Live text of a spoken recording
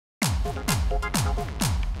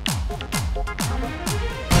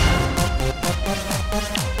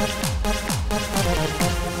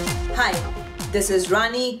This is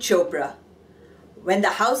Rani Chopra. When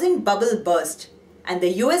the housing bubble burst and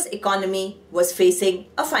the US economy was facing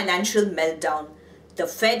a financial meltdown, the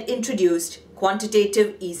Fed introduced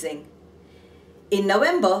quantitative easing. In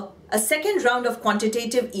November, a second round of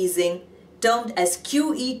quantitative easing, termed as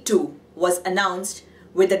QE2, was announced,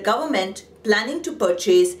 with the government planning to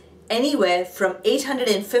purchase anywhere from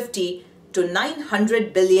 850 to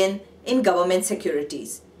 900 billion in government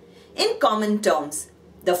securities. In common terms,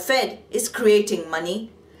 the Fed is creating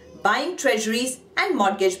money, buying treasuries and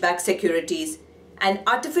mortgage-backed securities, and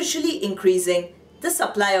artificially increasing the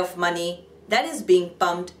supply of money that is being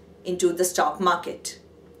pumped into the stock market.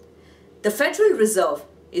 The Federal Reserve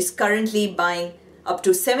is currently buying up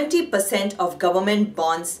to 70% of government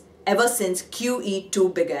bonds ever since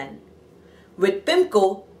QE2 began. With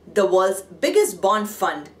PIMCO, the world's biggest bond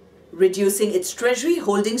fund, reducing its treasury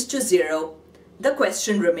holdings to zero, the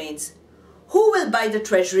question remains, who will buy the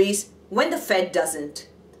treasuries when the Fed doesn't?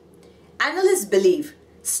 Analysts believe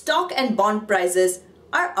stock and bond prices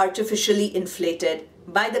are artificially inflated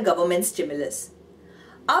by the government stimulus.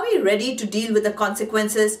 Are we ready to deal with the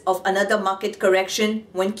consequences of another market correction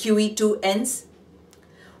when QE2 ends?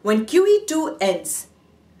 When QE2 ends,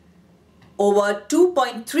 over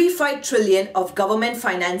 2.35 trillion of government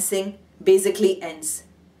financing basically ends.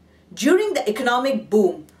 During the economic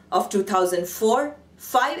boom of 2004,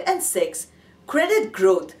 5 and 6, credit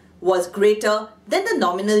growth was greater than the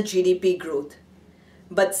nominal GDP growth.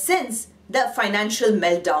 But since the financial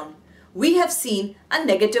meltdown, we have seen a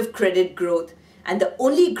negative credit growth, and the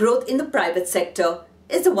only growth in the private sector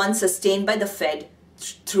is the one sustained by the Fed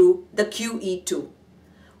through the QE2.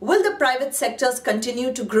 Will the private sectors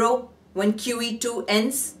continue to grow when QE2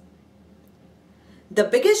 ends? The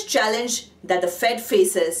biggest challenge that the Fed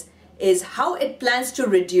faces is how it plans to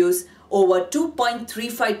reduce over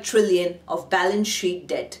 2.35 trillion of balance sheet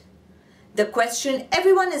debt. The question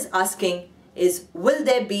everyone is asking is, will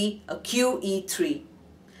there be a QE3?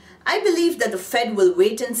 I believe that the Fed will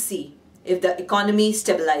wait and see if the economy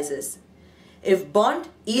stabilizes. If bond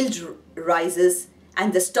yield rises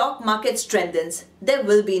and the stock market strengthens, there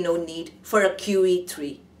will be no need for a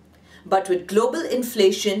QE3. But with global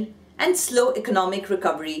inflation and slow economic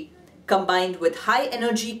recovery, combined with high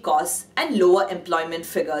energy costs and lower employment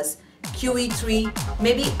figures, QE3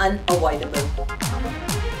 may be unavoidable.